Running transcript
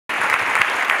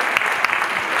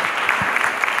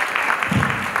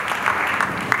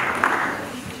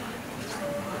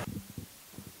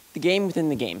game within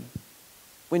the game.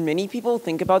 When many people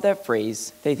think about that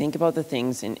phrase, they think about the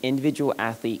things an individual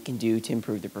athlete can do to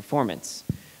improve their performance,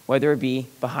 whether it be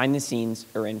behind the scenes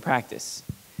or in practice.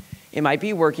 It might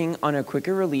be working on a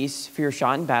quicker release for your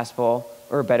shot in basketball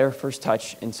or a better first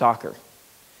touch in soccer.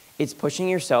 It's pushing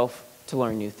yourself to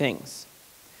learn new things.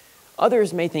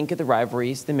 Others may think of the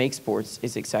rivalries that make sports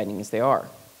as exciting as they are.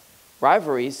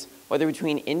 Rivalries, whether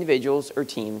between individuals or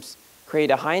teams, create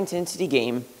a high-intensity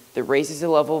game that raises the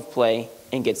level of play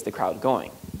and gets the crowd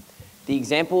going. The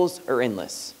examples are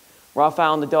endless.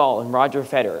 Rafael Nadal and Roger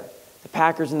Federer, the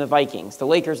Packers and the Vikings, the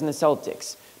Lakers and the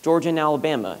Celtics, Georgia and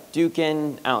Alabama, Duke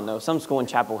and, some school in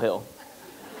Chapel Hill.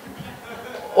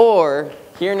 Or,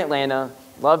 here in Atlanta,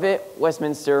 Lovett,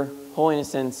 Westminster, Holy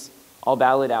Innocents, all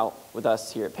battle it out with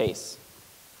us here at Pace.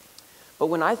 But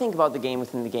when I think about the game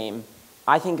within the game,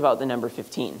 I think about the number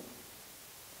 15.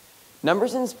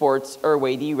 Numbers in sports are a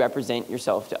way that you represent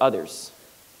yourself to others.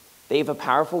 They have a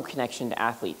powerful connection to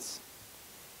athletes.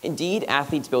 Indeed,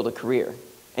 athletes build a career,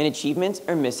 and achievements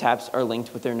or mishaps are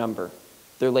linked with their number,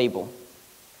 their label.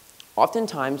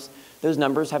 Oftentimes, those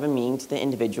numbers have a meaning to the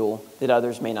individual that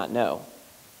others may not know.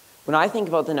 When I think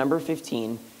about the number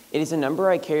 15, it is a number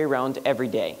I carry around every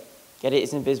day, yet it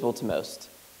is invisible to most.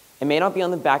 It may not be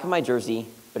on the back of my jersey,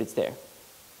 but it's there.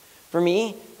 For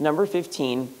me, number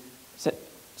 15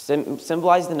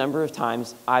 symbolizes the number of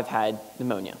times I've had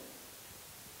pneumonia.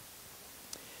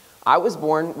 I was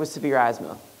born with severe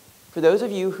asthma. For those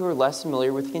of you who are less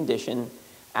familiar with the condition,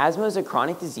 asthma is a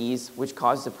chronic disease which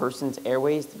causes a person's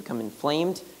airways to become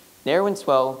inflamed, narrow and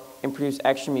swell, and produce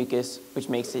extra mucus, which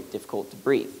makes it difficult to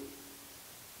breathe.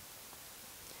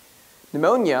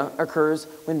 Pneumonia occurs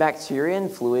when bacteria and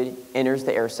fluid enters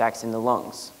the air sacs in the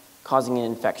lungs, causing an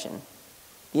infection.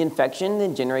 The infection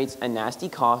then generates a nasty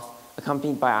cough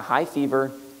accompanied by a high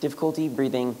fever, difficulty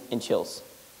breathing, and chills.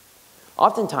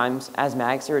 Oftentimes,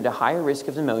 asthmatics are at a higher risk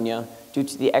of pneumonia due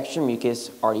to the extra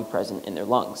mucus already present in their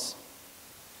lungs.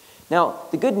 Now,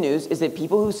 the good news is that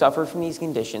people who suffer from these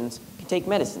conditions can take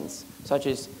medicines, such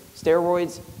as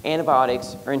steroids,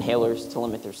 antibiotics, or inhalers to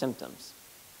limit their symptoms.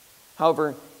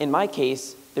 However, in my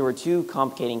case, there were two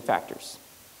complicating factors.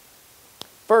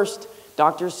 First,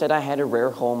 doctors said I had a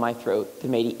rare hole in my throat that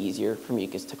made it easier for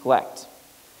mucus to collect.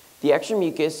 The extra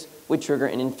mucus would trigger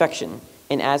an infection,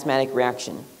 an asthmatic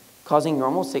reaction, causing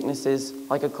normal sicknesses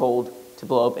like a cold to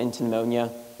blow up into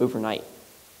pneumonia overnight.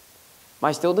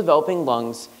 My still developing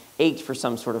lungs ached for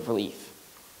some sort of relief.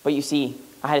 But you see,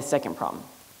 I had a second problem.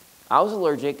 I was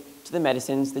allergic to the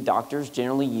medicines the doctors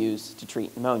generally use to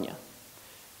treat pneumonia.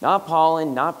 Not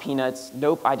pollen, not peanuts,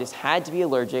 nope, I just had to be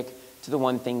allergic to the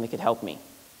one thing that could help me.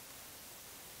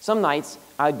 Some nights,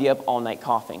 I would be up all night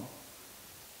coughing.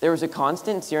 There was a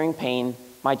constant searing pain,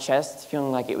 my chest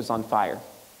feeling like it was on fire.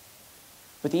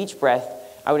 With each breath,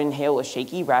 I would inhale a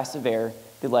shaky blast of air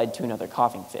that led to another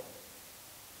coughing fit.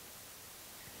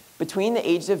 Between the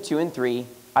ages of 2 and 3,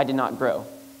 I did not grow,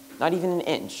 not even an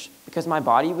inch, because my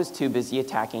body was too busy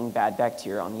attacking bad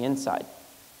bacteria on the inside.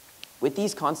 With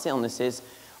these constant illnesses,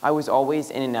 I was always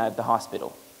in and out of the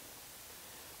hospital.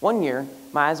 One year,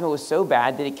 my asthma was so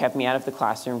bad that it kept me out of the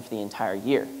classroom for the entire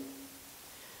year.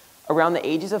 Around the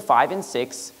ages of 5 and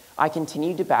 6, I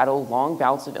continued to battle long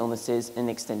bouts of illnesses and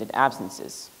extended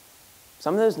absences.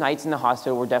 Some of those nights in the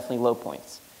hospital were definitely low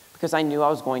points, because I knew I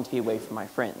was going to be away from my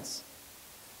friends.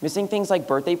 Missing things like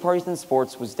birthday parties and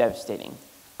sports was devastating.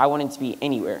 I wanted to be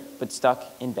anywhere but stuck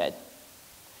in bed.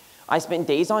 I spent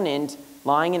days on end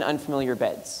lying in unfamiliar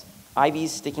beds, IVs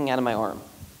sticking out of my arm.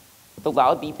 The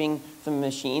loud beeping from the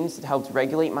machines that helped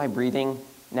regulate my breathing,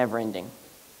 never ending.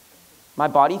 My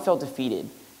body felt defeated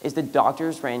as the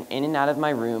doctors ran in and out of my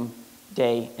room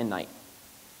day and night.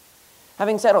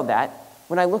 Having said all that,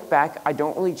 when I look back, I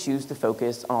don't really choose to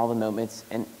focus on all the moments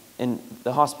in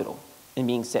the hospital and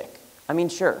being sick. I mean,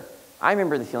 sure, I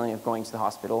remember the feeling of going to the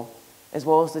hospital, as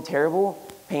well as the terrible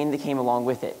pain that came along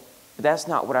with it, but that's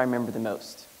not what I remember the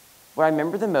most. What I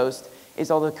remember the most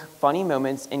is all the funny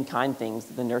moments and kind things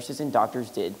that the nurses and doctors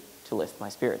did to lift my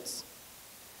spirits.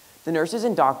 The nurses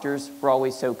and doctors were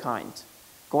always so kind,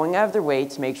 going out of their way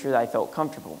to make sure that I felt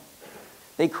comfortable.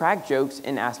 They cracked jokes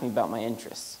and asked me about my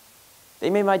interests. They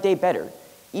made my day better,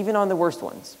 even on the worst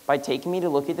ones, by taking me to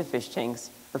look at the fish tanks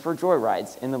or for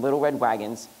joyrides in the little red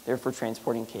wagons there for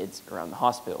transporting kids around the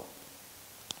hospital.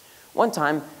 One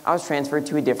time, I was transferred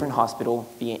to a different hospital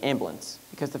via ambulance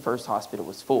because the first hospital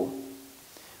was full.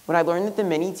 When I learned that the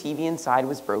mini TV inside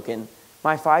was broken,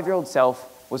 my 5-year-old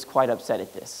self was quite upset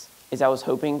at this, as I was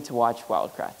hoping to watch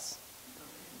Wildcrats.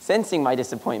 Sensing my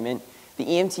disappointment, the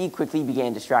EMT quickly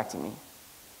began distracting me.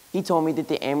 He told me that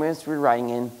the ambulance we were riding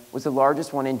in was the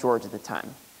largest one in Georgia at the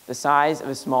time, the size of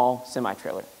a small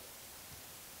semi-trailer.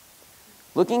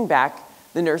 Looking back,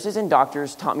 the nurses and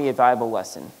doctors taught me a valuable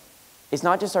lesson. It's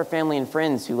not just our family and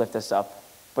friends who lift us up,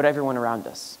 but everyone around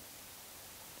us.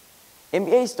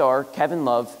 NBA star Kevin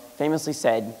Love famously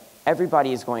said,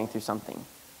 "Everybody is going through something,"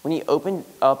 when he opened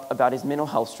up about his mental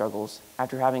health struggles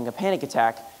after having a panic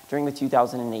attack during the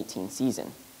 2018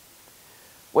 season.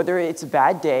 Whether it's a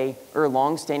bad day or a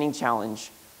long-standing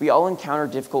challenge, we all encounter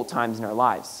difficult times in our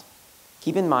lives.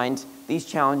 Keep in mind, these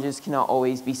challenges cannot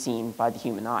always be seen by the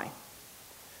human eye.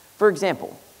 For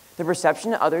example, the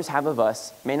perception that others have of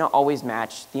us may not always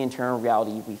match the internal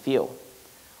reality we feel.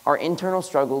 Our internal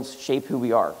struggles shape who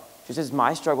we are, just as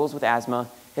my struggles with asthma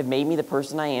have made me the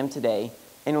person I am today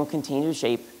and will continue to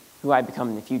shape who I become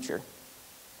in the future.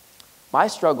 My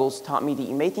struggles taught me that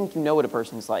you may think you know what a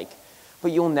person's like,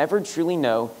 but you'll never truly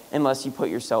know unless you put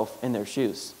yourself in their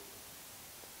shoes.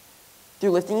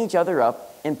 Through lifting each other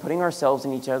up and putting ourselves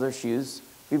in each other's shoes,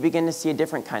 we begin to see a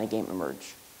different kind of game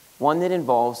emerge, one that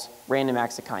involves random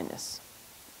acts of kindness.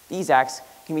 These acts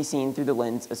can be seen through the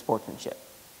lens of sportsmanship.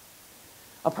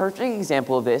 A perfect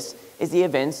example of this is the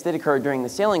events that occurred during the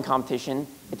sailing competition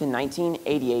at the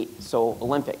 1988 Seoul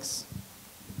Olympics.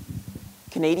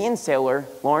 Canadian sailor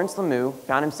Lawrence Lemieux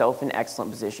found himself in an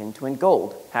excellent position to win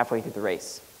gold halfway through the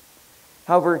race.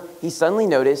 However, he suddenly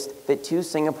noticed that two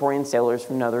Singaporean sailors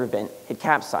from another event had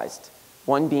capsized,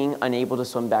 one being unable to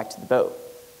swim back to the boat.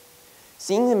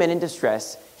 Seeing the men in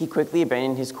distress, he quickly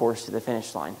abandoned his course to the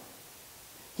finish line.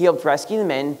 He helped rescue the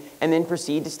men and then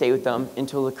proceeded to stay with them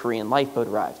until the Korean lifeboat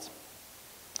arrived.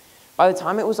 By the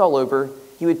time it was all over,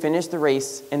 he would finish the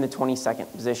race in the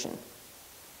 22nd position.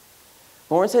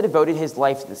 Lawrence had devoted his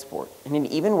life to the sport and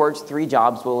had even worked 3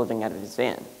 jobs while living out of his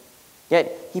van. Yet,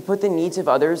 he put the needs of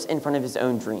others in front of his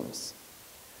own dreams.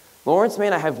 Lawrence may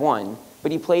not have won,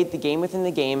 but he played the game within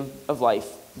the game of life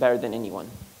better than anyone.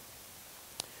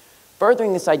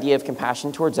 Furthering this idea of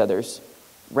compassion towards others,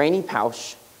 Rainey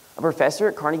Pausch, a professor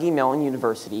at Carnegie Mellon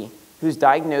University who was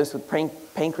diagnosed with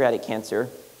pancreatic cancer,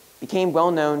 became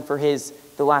well known for his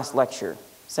The Last Lecture,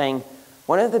 saying,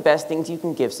 "One of the best things you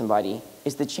can give somebody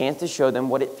is the chance to show them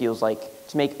what it feels like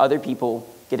to make other people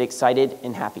get excited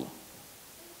and happy."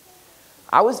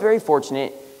 I was very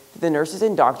fortunate that the nurses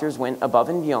and doctors went above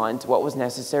and beyond what was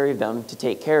necessary of them to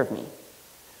take care of me.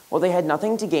 While they had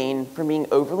nothing to gain from being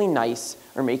overly nice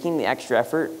or making the extra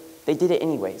effort, they did it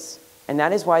anyways, and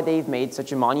that is why they've made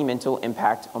such a monumental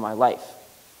impact on my life.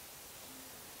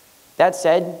 That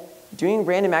said, doing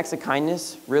random acts of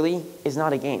kindness really is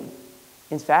not a game.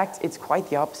 In fact, it's quite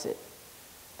the opposite.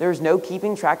 There is no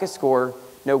keeping track of score,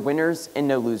 no winners and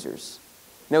no losers.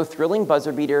 No thrilling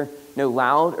buzzer beater, no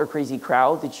loud or crazy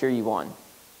crowd to cheer you on.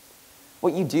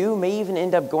 What you do may even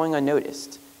end up going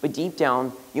unnoticed, but deep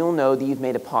down, you'll know that you've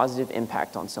made a positive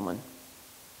impact on someone.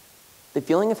 The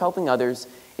feeling of helping others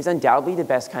is undoubtedly the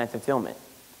best kind of fulfillment.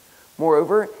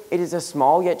 Moreover, it is a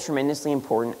small yet tremendously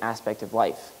important aspect of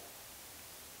life.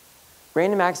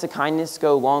 Random acts of kindness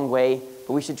go a long way,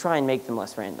 but we should try and make them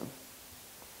less random.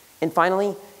 And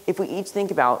finally, if we each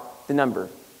think about the number,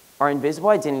 our invisible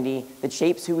identity that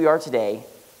shapes who we are today,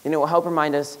 then it will help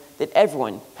remind us that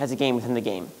everyone has a game within the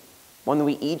game, one that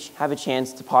we each have a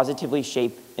chance to positively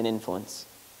shape and influence.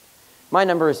 My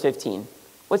number is 15.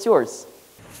 What's yours?